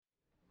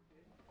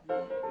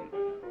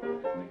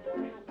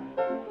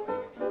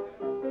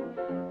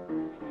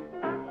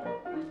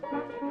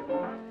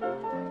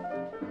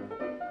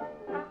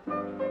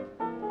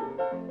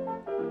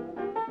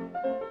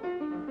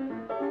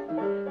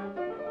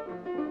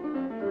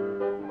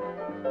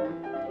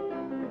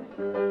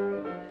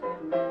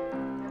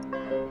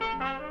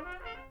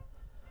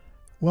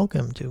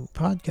Welcome to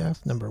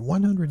podcast number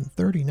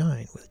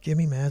 139 with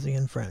Jimmy Mazzy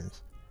and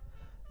Friends.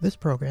 This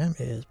program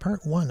is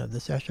part one of the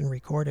session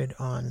recorded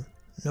on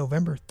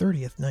November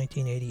 30th,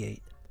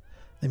 1988.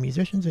 The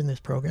musicians in this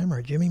program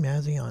are Jimmy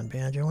Mazzy on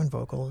banjo and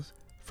vocals,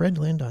 Fred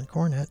Lind on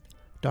cornet,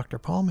 Dr.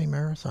 Paul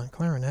Maymaris on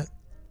clarinet,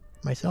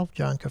 myself,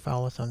 John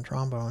Kafalis on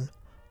trombone,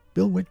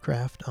 Bill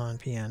Whitcraft on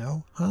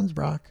piano, Hans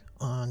Brock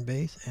on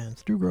bass, and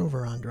Stu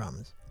Grover on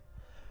drums.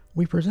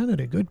 We presented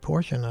a good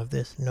portion of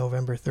this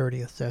November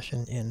 30th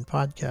session in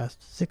podcasts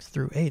 6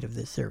 through 8 of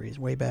this series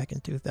way back in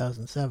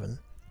 2007.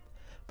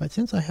 But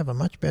since I have a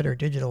much better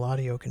digital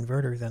audio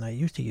converter than I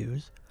used to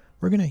use,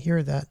 we're going to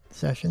hear that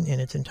session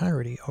in its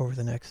entirety over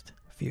the next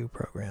few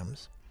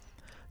programs.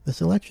 The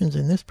selections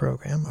in this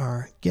program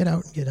are Get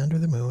Out and Get Under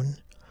the Moon,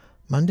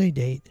 Monday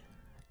Date,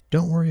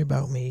 Don't Worry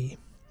About Me,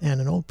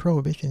 and an old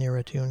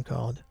Prohibition-era tune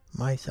called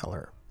My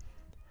Cellar.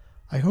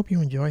 I hope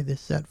you enjoyed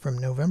this set from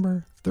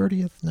November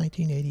 30th,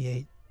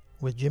 1988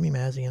 with Jimmy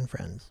Mazzy and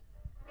Friends.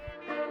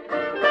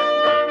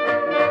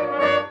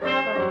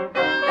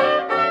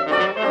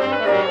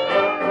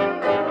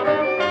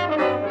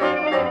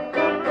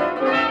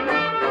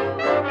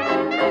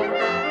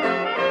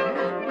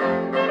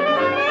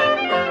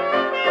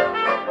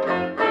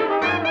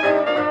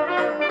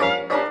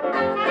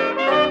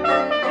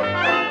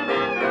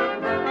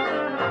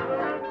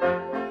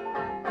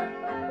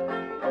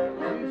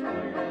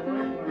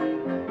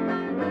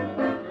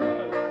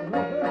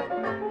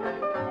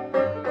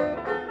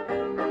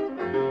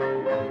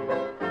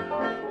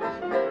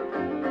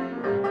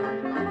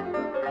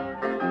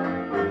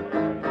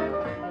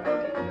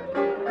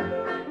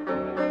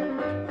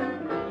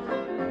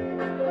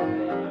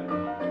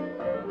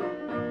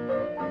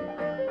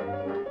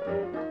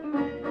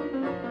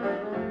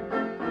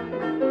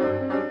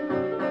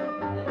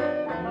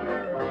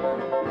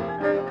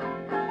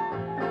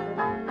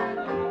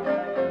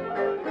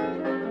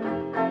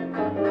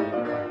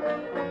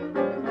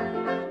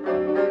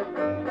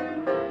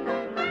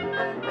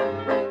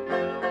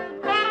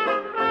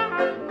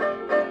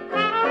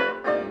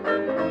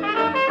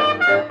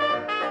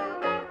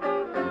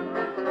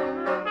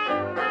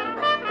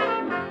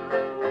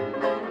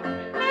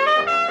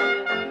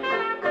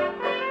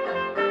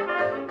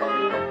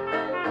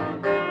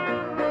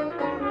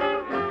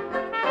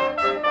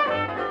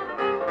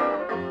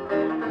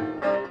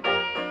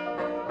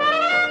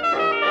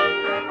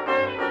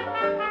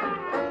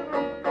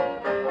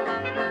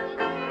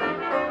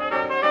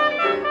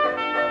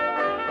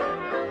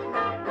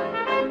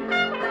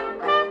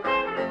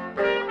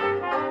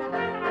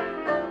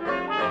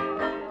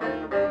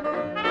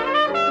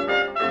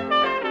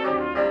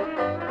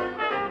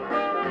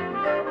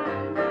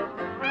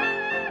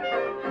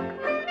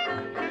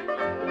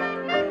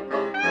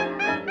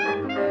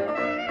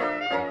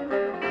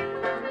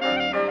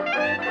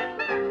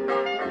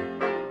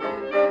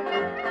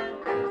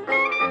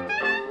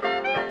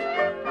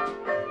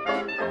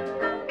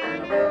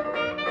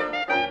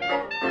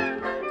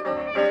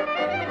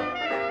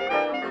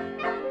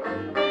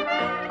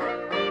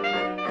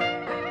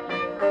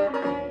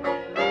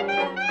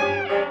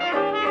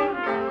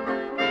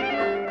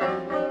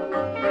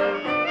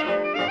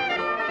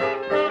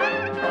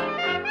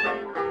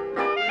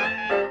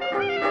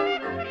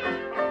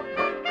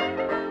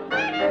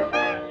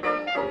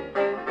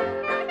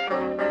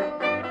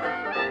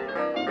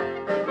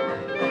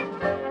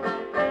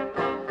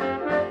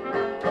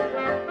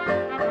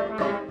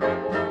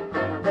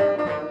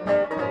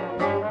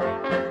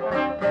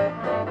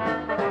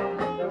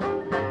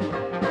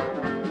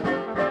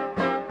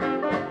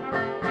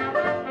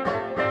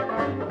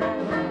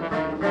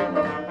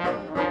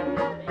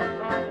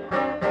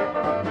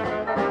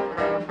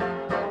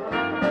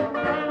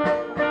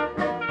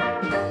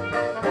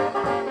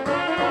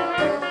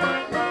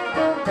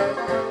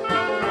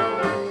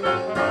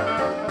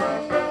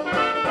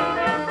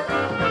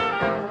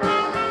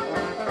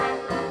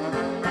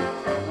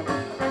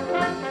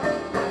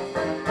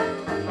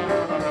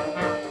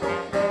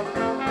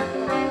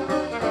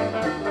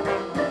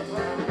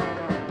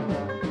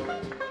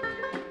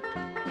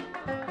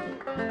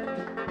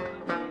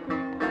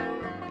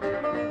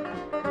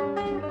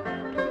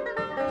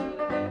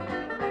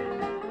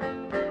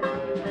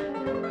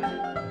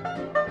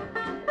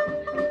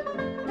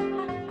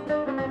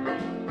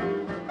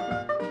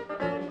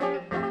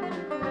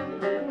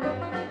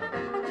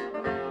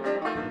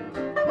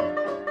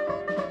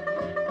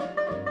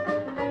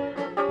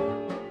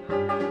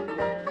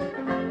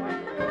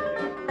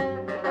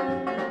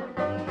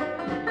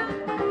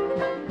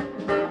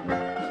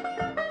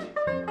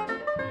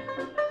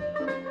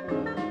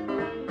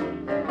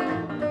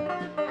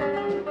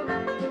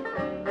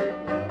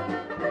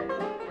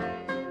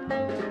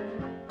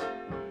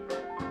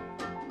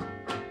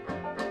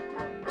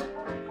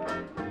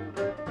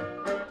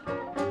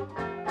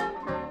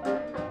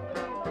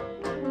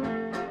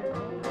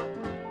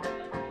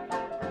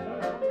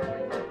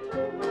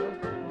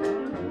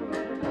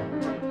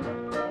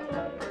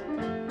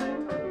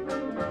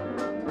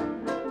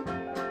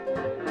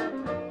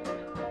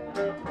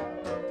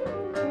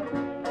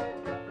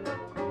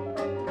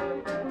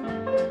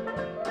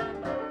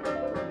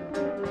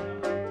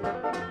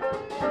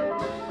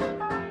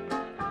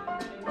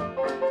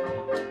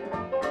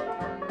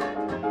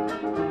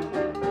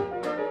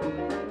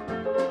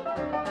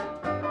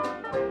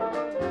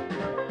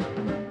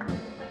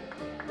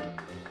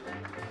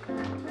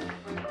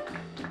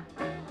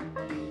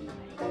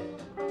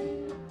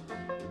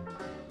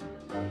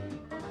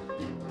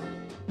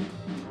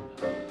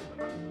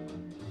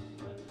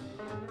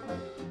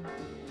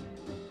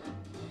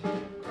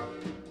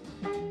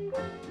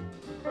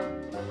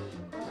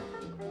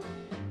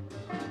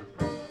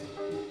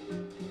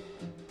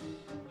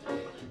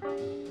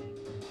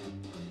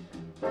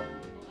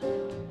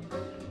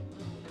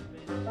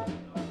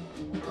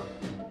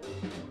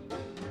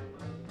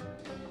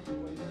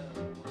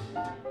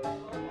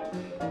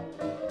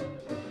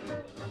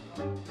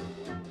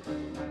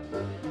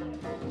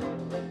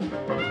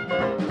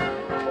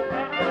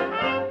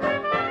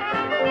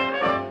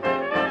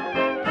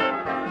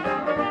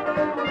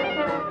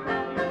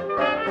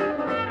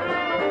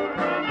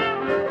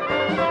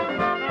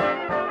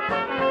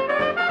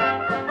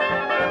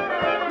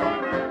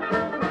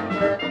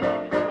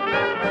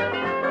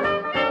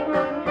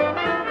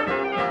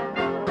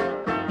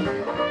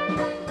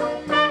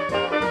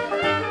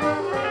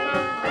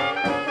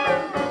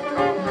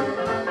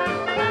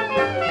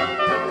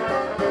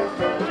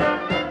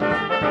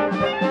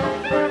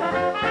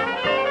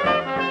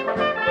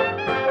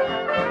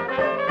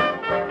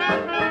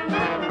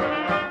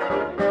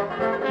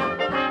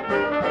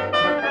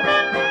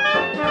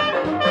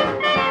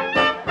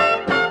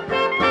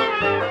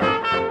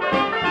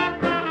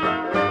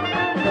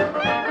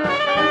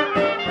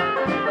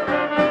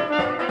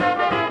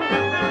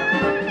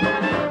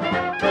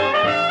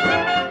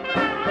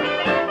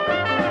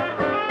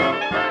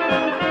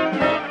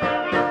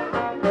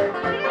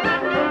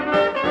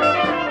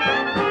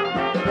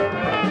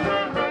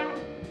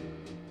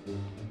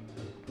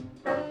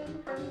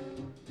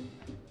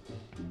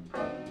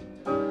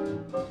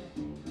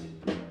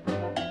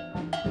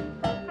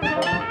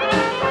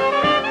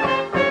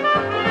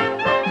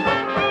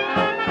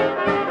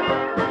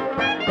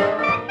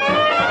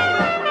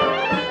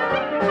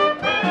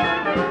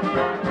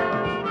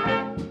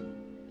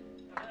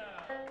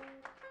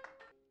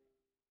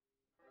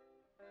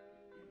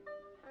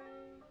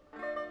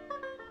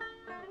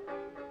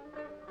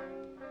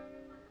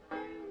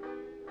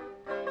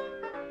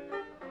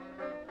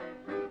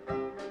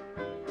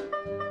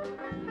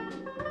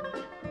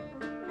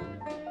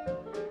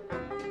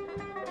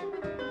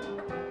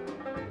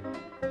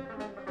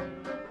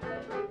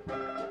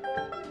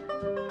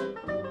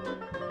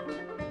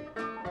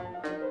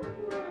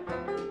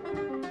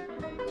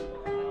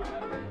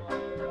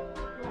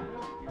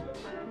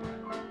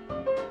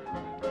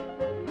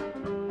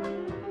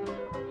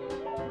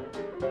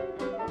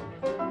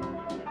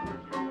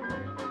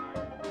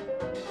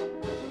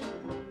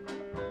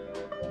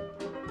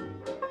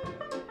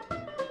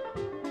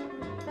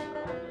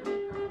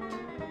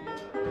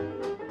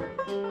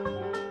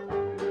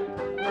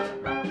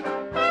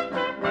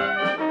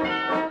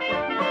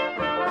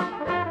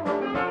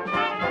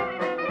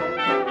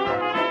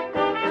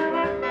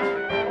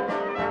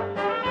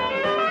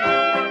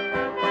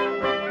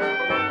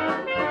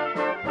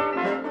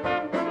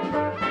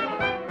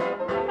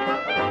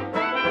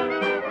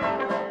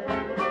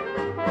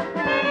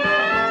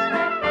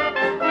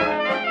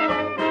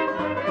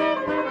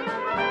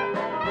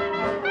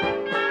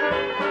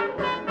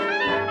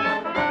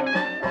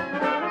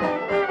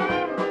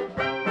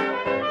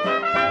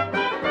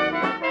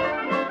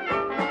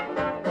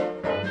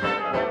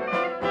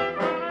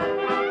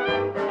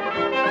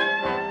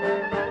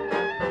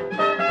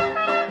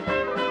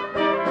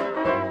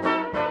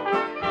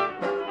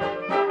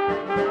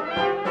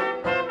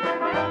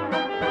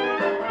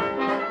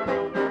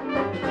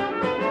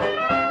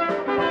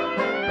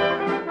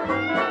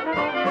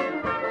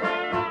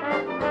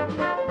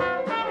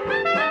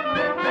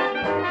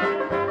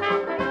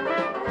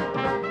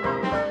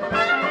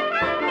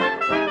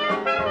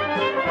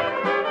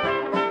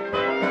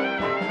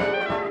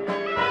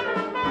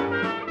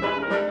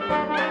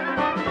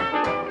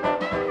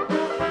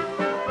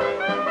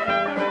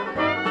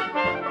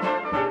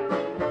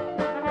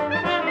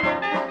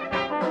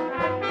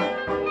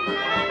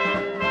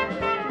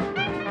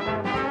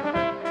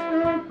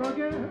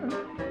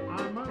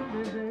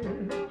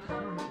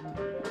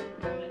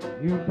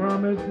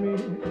 promised me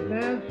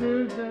last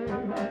Tuesday.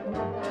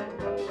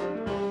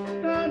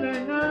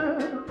 Standing now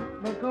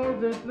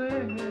because this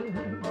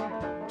thing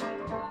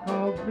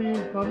called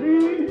please for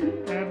me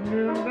at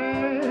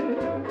noonday.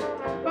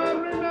 But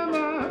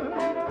remember,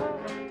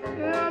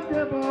 yeah,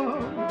 dear boy,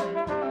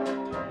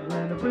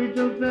 when the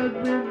preacher says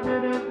we've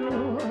been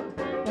into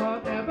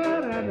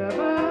forever and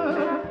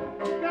ever,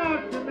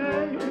 got to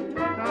make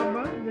on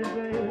Monday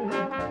day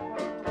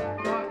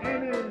for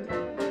any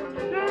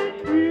church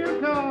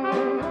we'll call.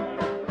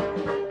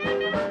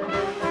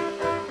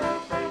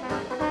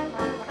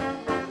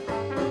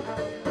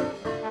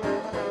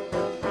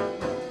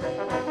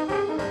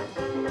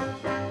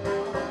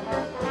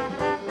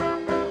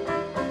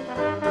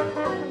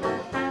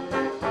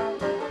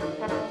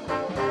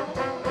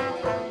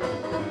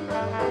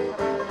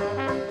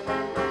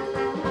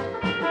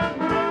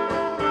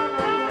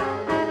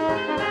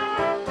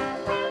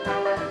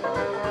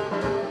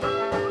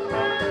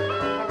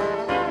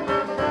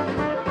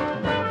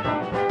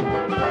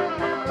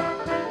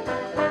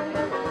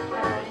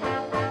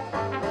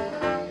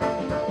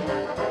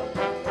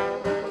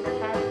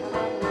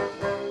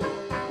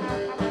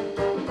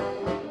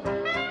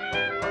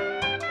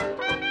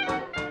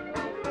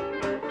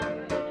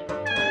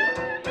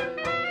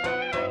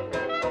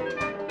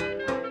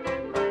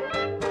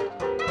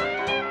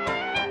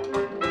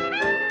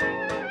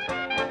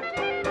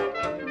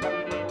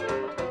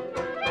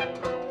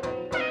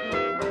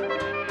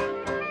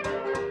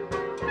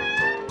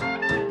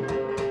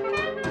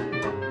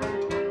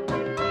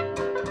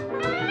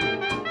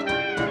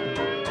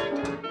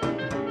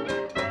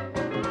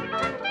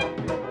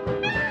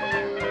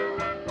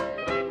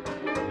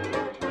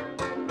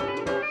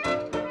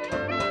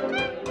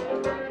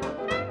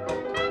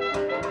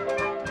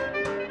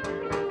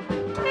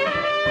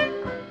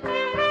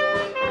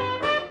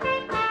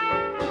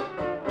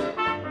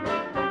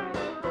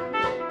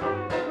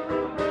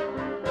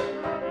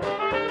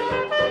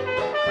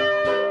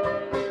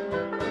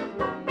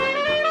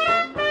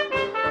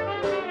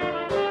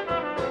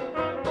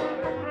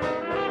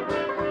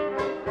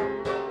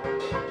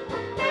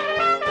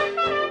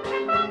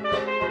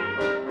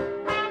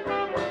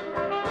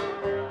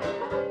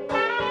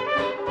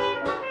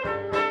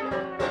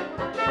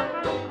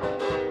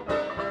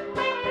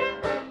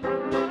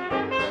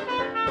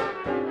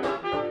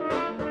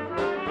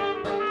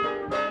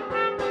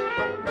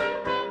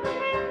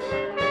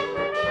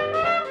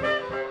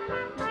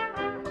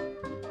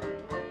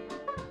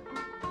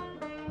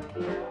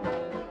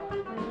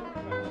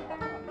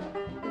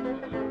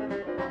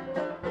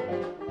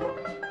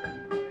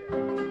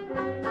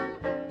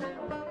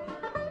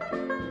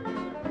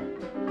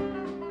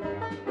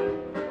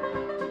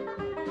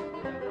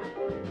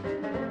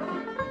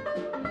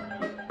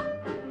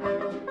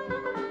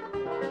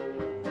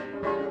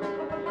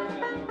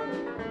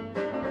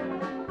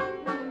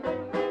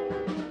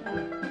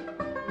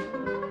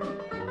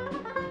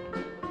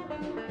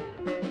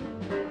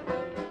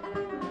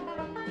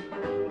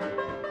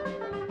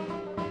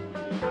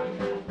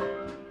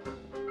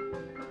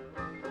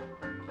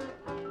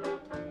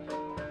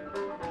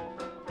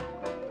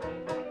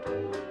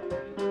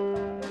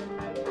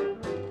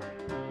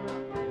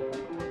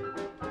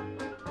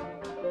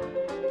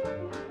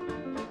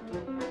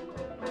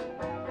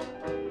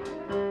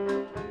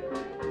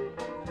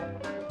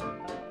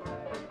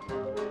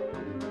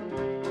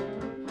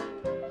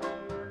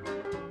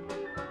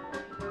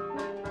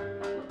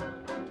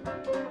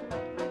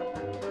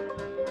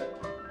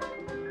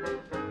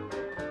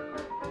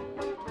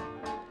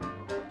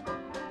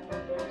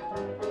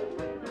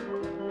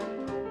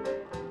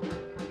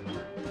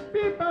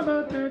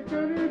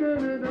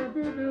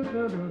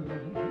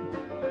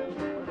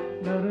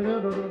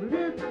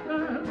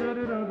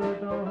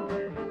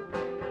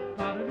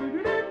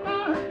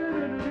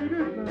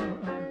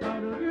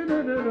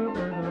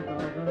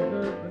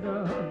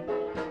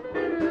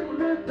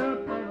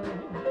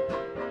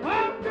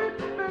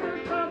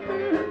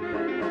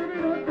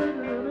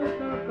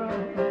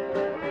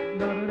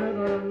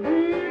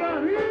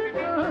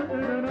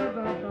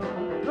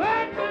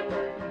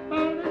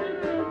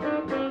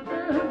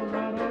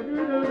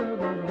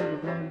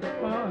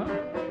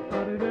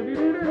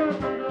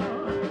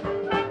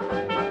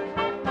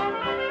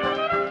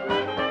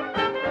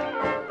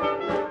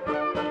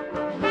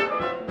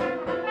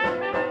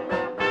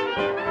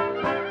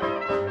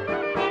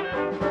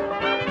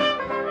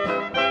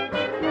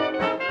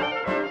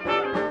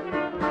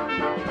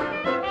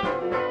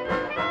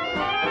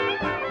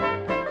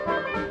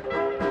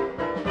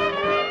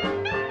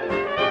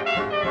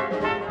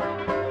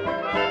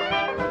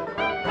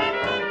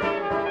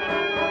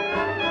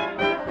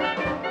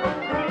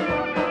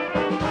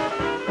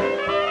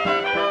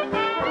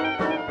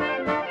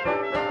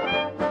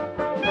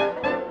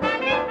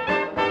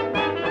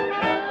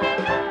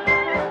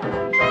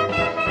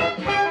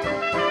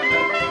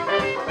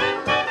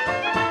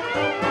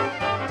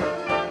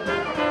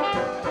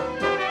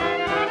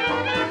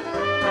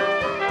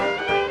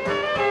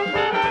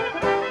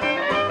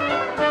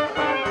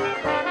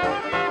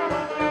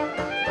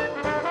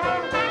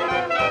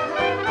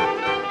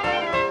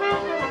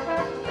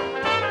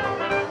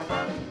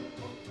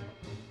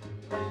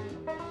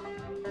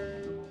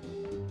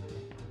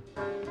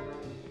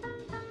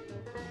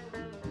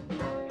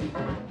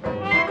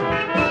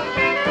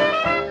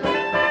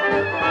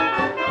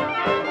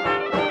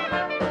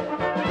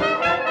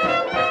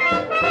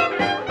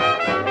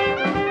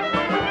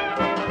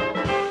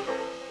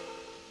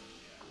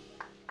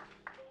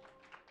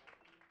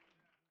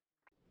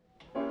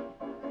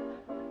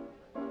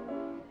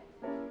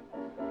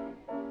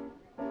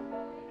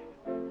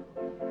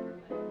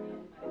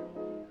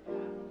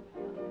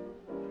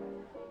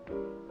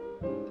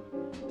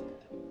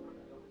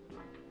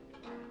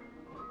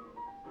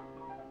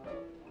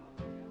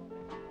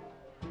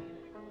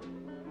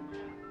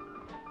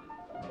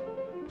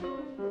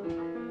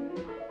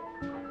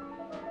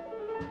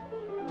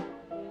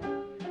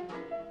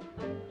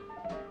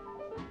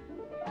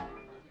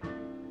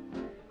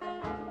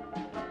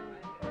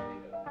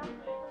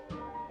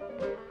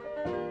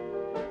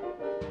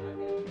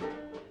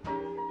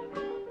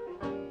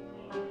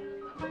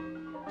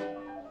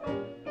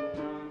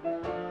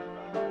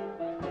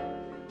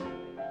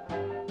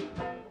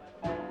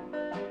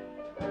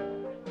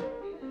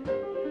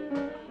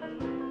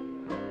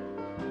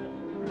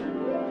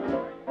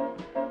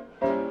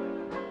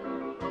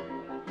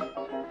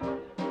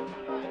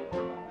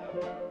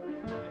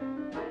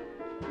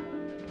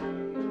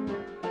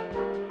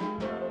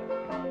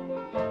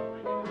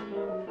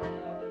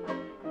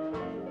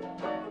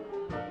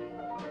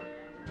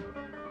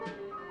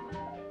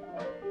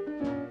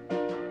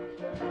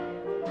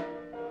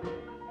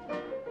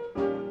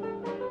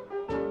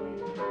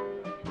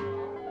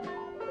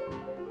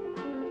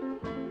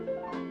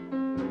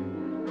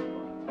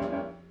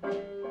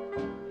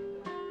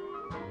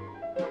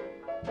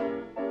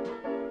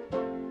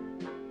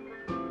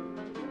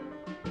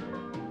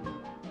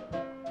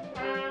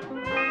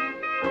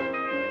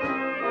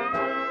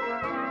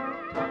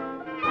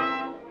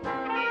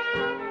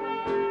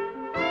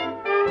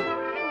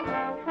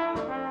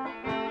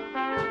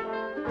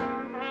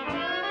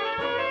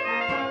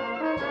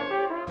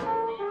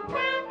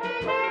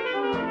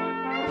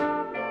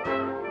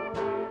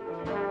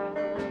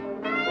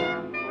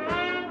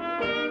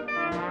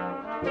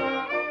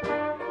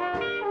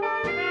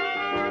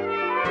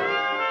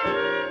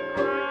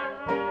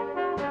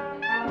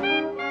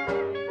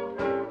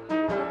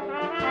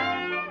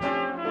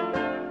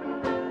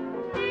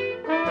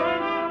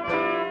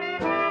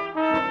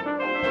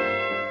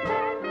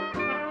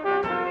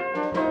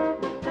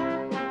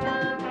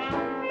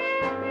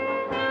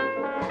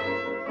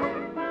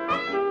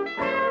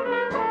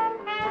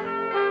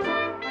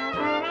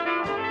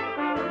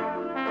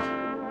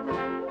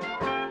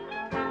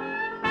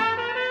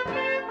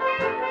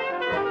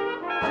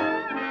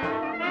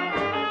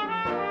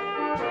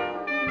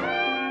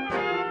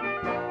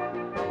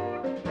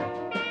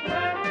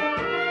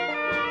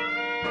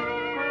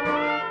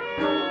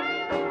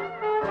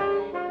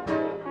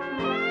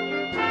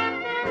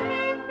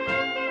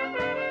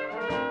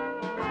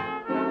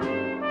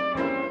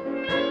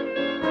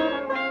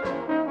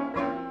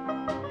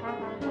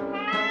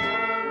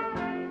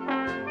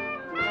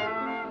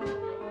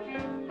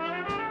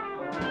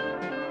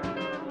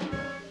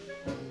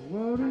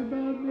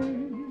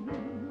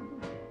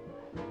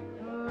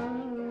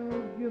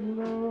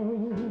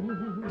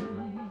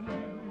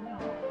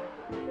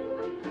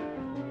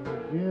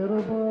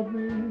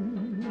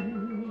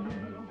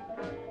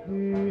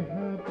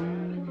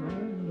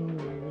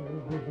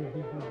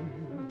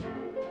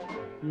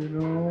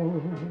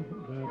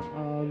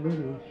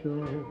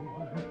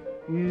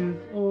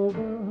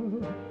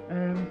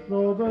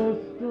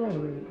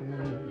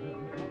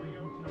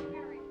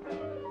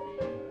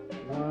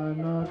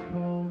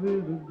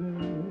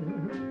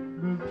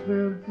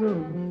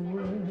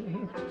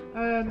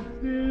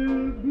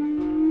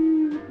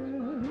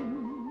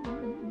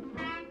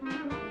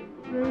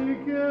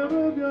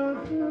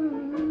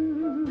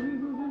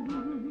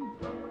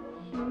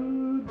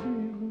 should be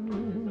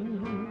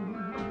blue.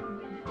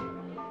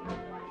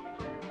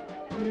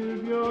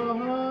 Give your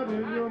heart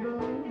and your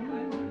love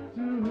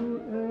to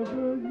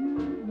whoever you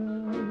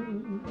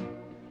love.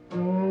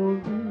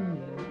 Don't be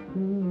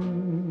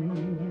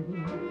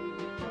cruel.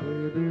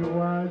 Baby,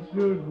 why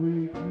should we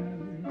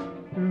cling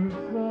to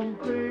some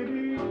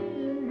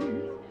fading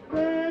days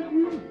that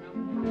used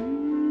to be?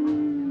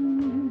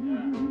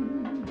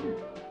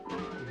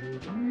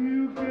 If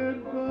you can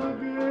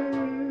forget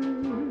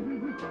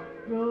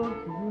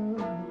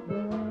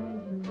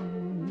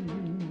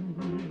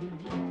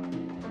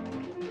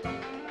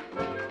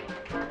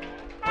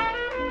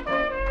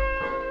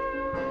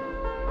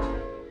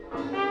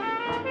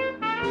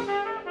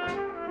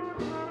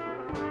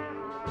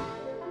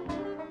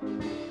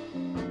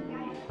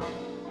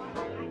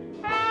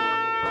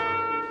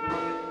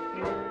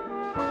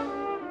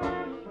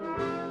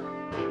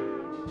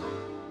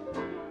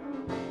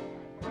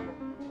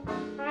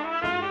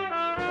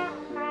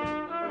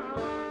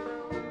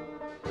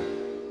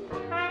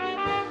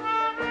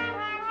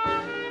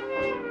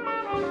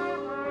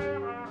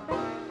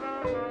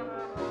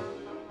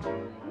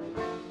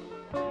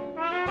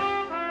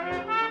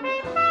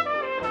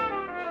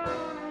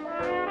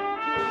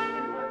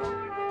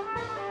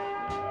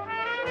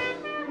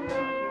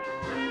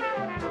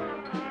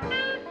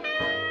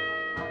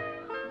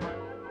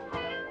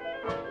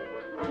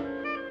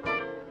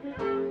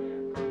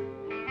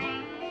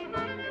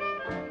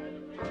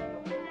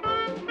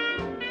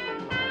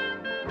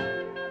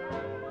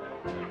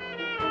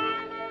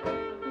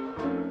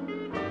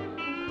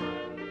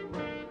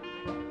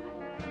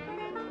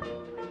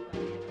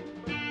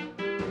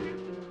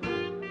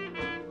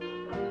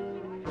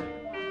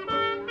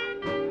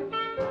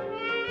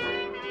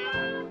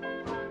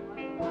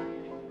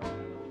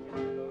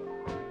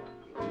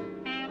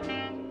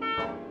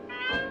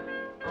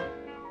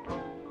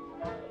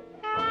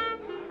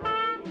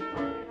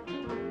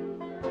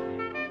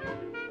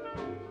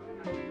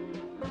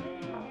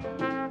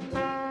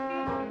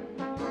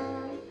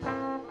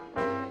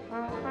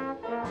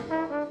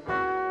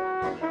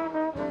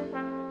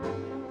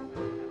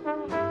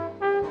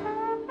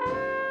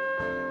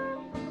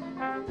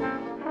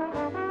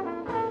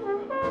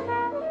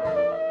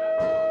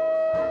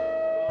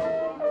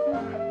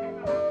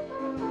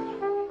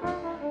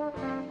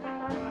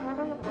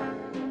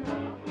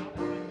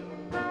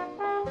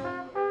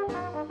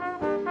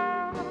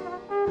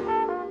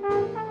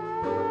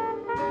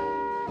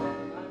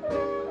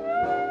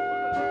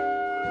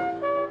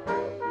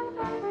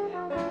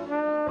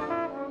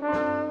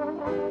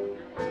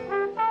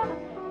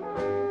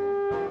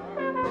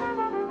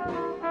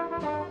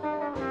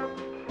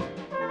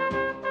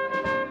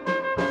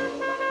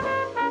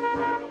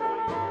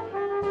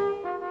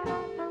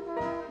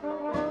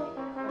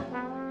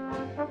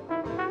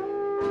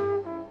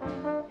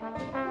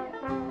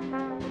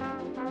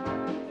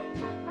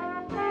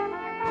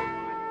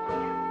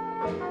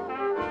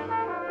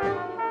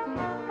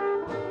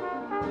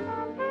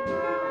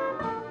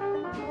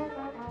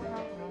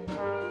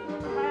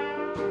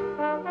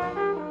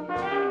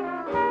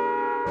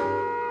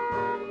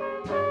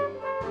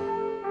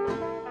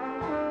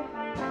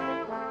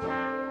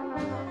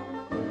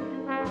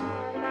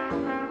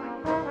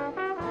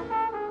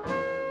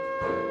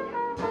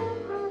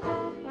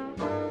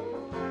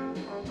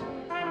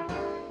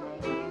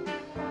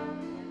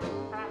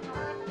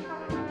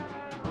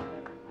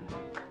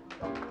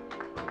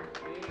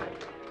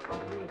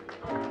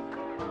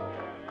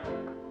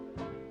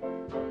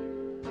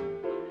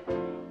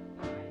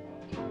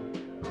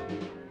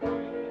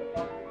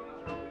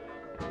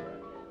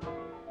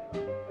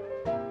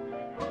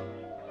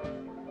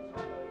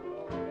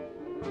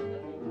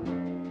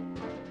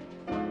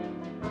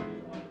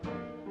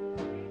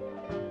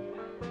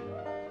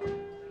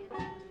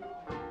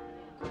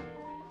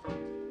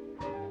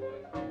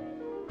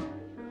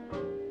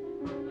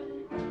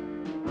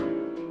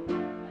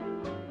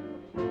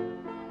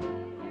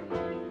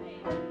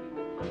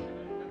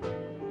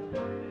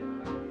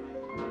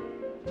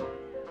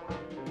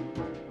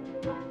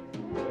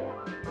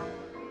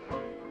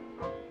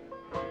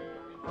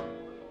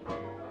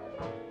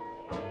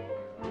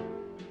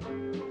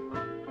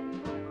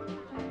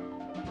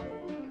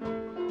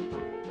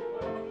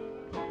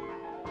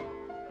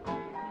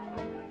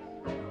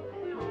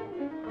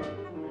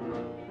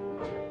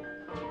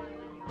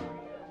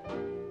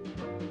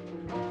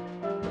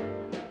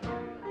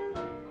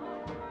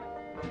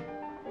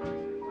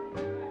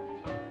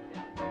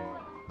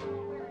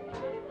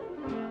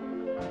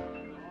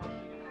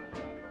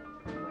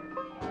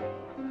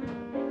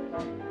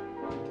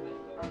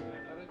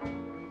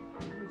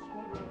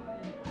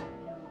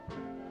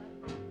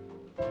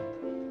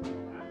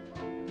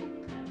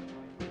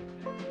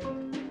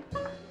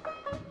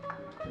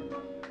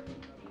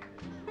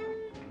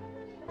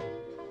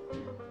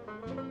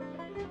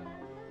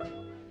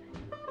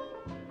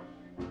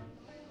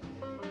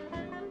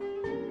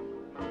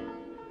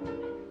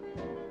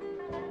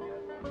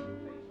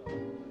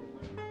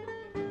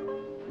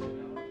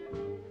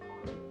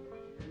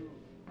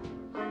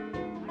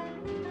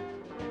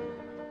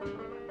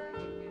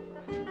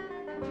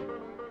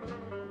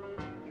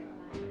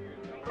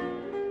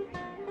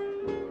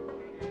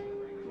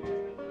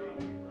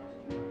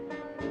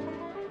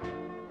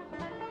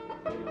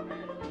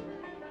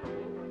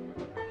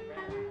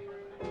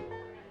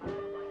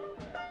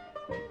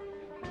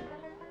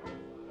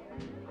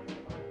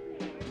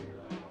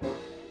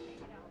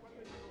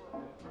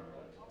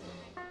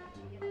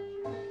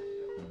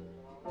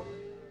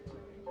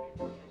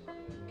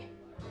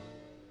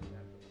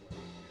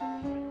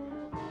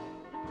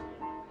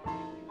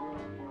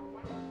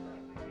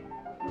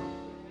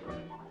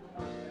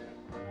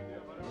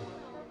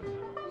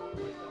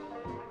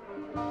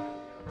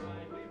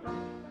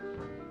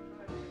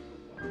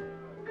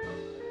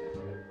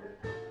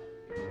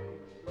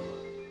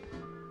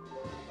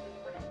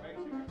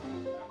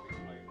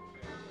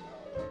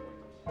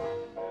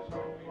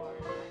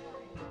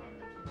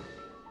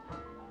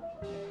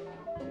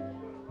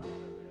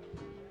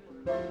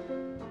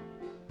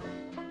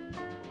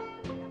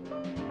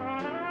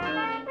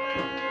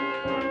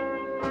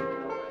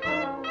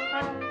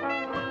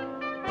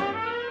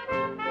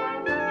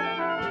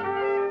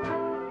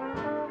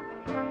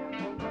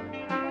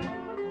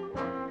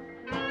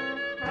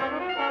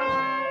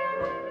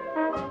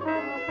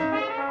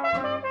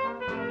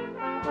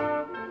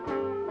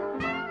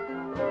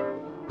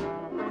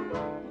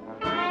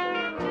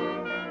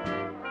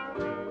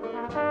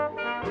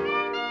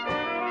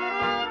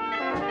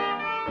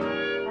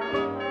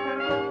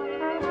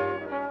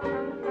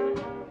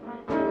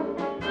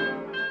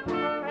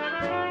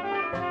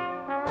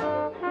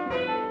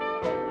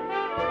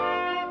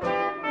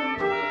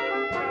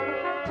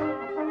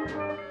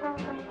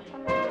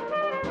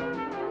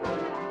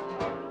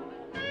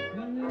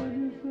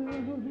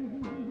to be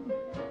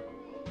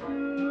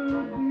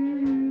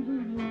the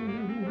you.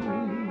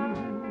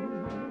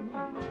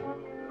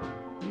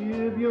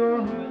 Give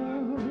your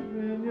heart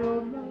and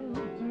your love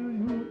to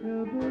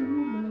whoever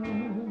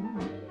you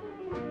love.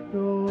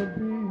 Don't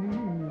be a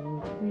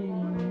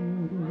fool.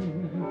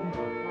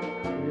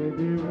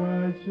 Baby,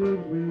 why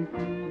should we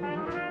go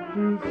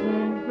through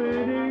some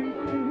fading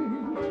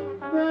things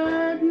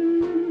that you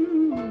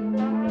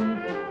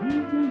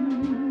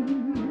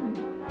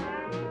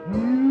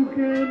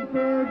can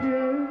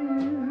forget?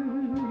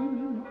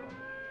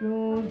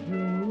 Don't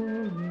you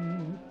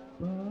worry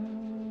about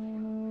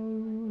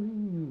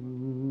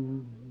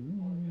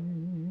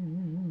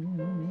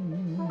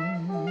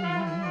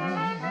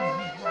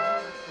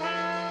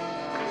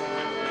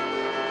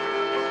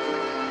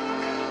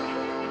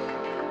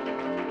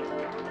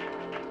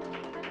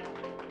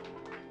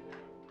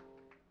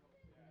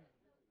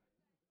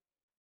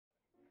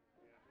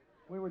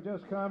We were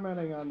just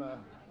commenting on the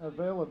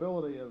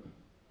availability of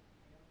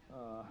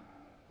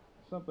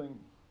something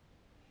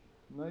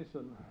nice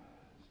and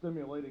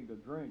stimulating to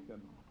drink,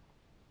 and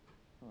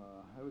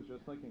I was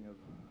just thinking of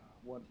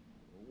what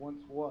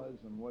once was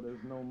and what is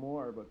no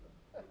more, but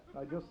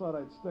I just thought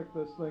I'd stick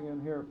this thing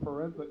in here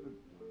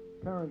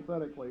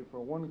parenthetically for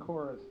one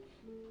chorus.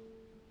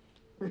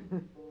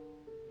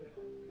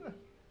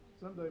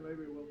 Someday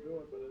maybe we'll do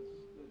it, but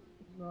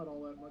it's not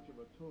all that much of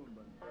a tune,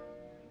 but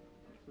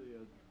let's see.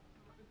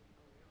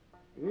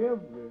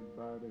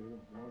 everybody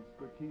wants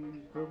the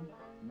keys to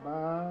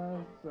my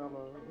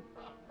cellar,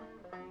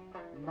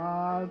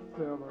 my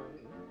cellar,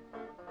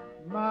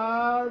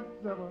 my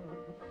cellar.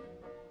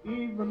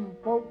 Even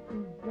folks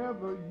who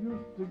never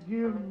used to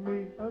give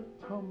me a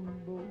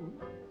tumble,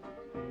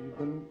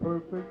 even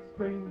perfect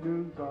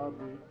strangers are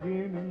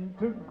beginning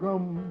to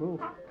grumble,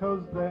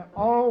 'cause they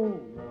all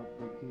want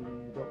the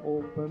key to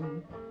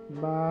open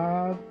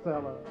my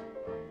cellar.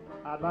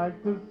 I'd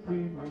like to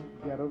see them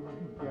get 'em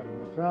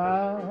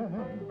try.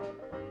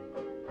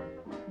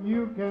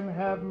 You can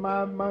have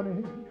my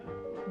money,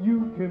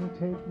 you can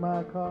take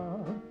my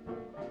car,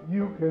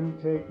 you can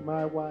take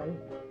my wife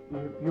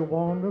if you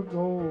want to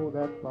go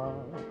that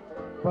far.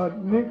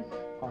 But nix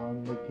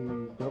on the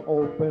keys to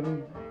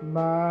open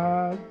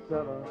my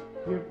cellar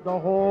if the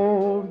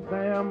whole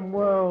damn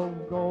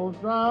world goes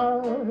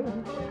dry.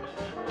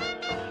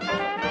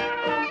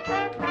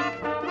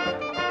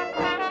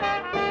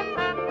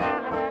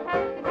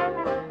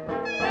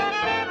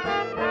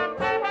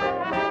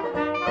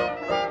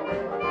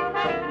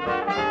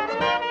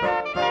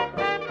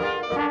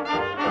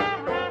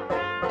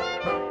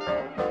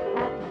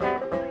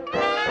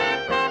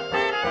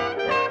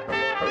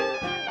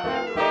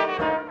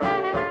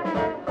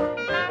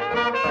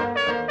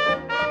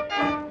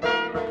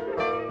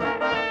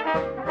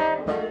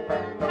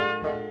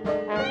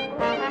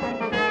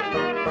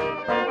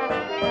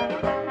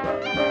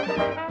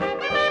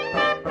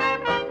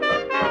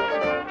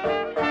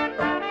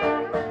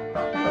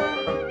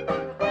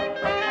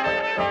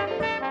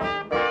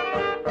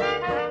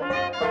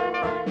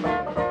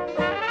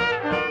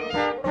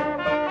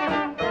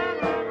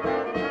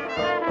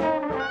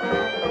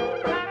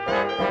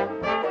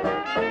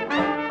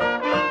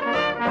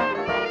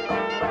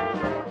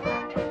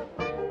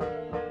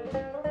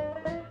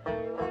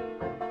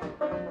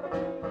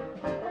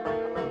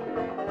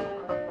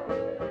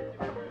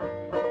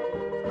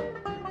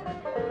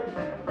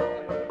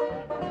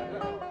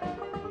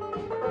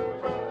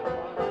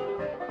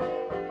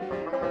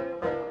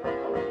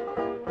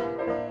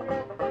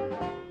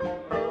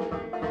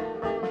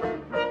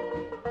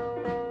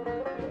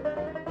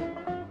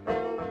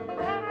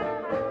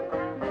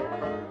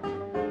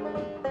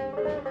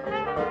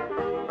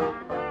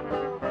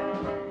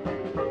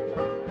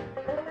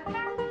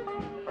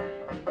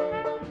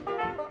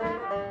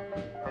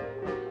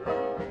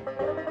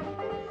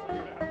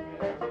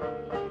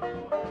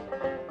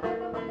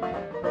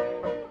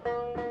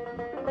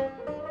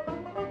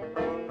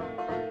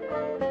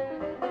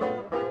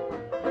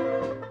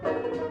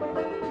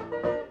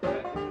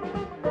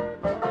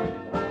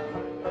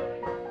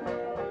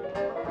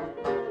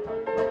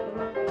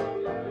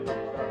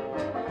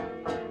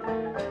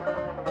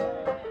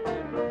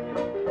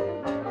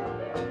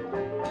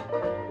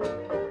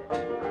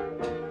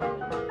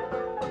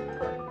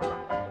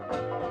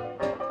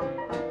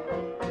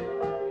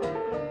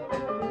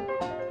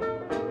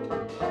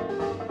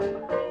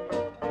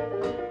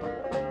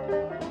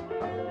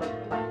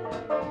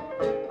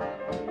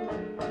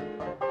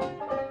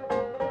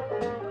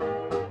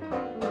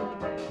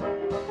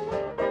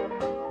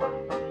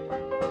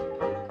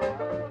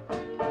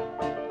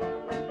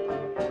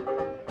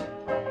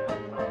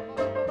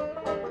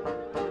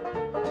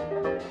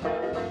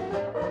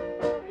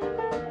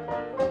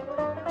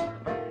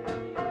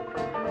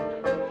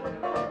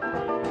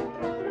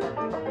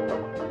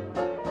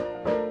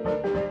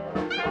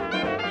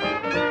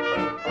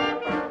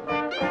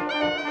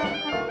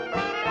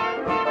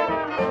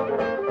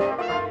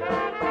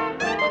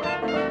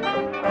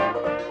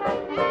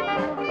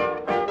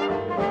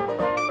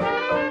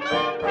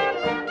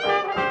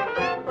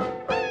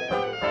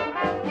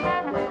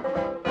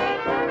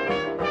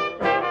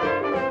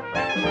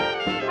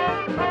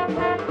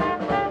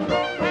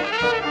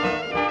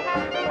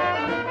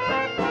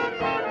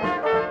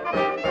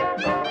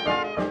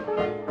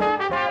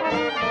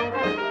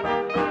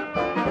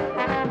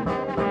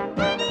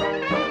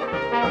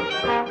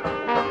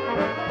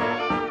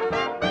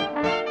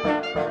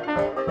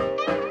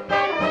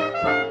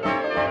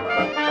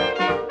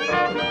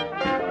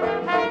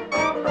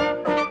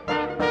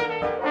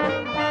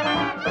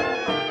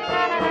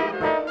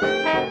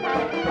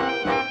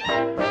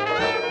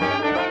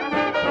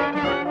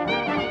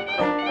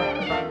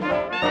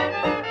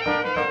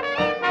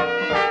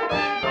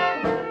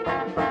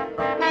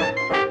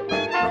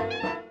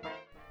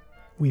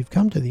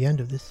 come to the end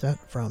of this set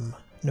from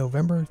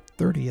November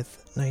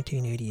 30th,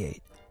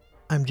 1988.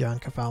 I'm John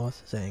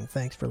Kafalis saying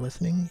thanks for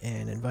listening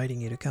and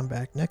inviting you to come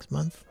back next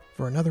month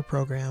for another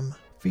program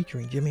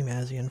featuring Jimmy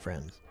Mazzy and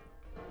friends.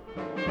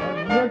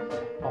 Next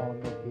on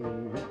the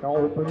gate,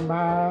 open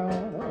my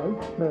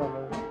eyes, tell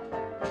her,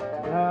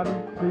 and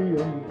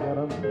see 'em, get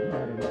 'em,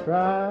 let 'em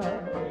try.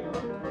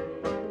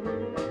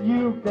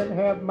 You can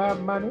have my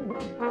money,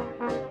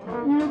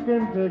 you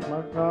can take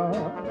my car,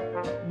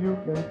 you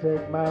can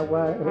take my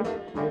wife,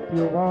 if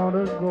you want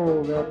to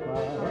go that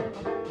far.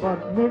 But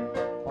next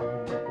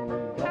on the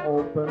gate,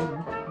 open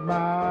my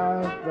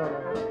eyes, tell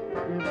her,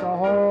 if the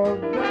whole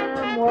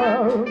damn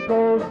world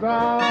goes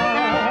down.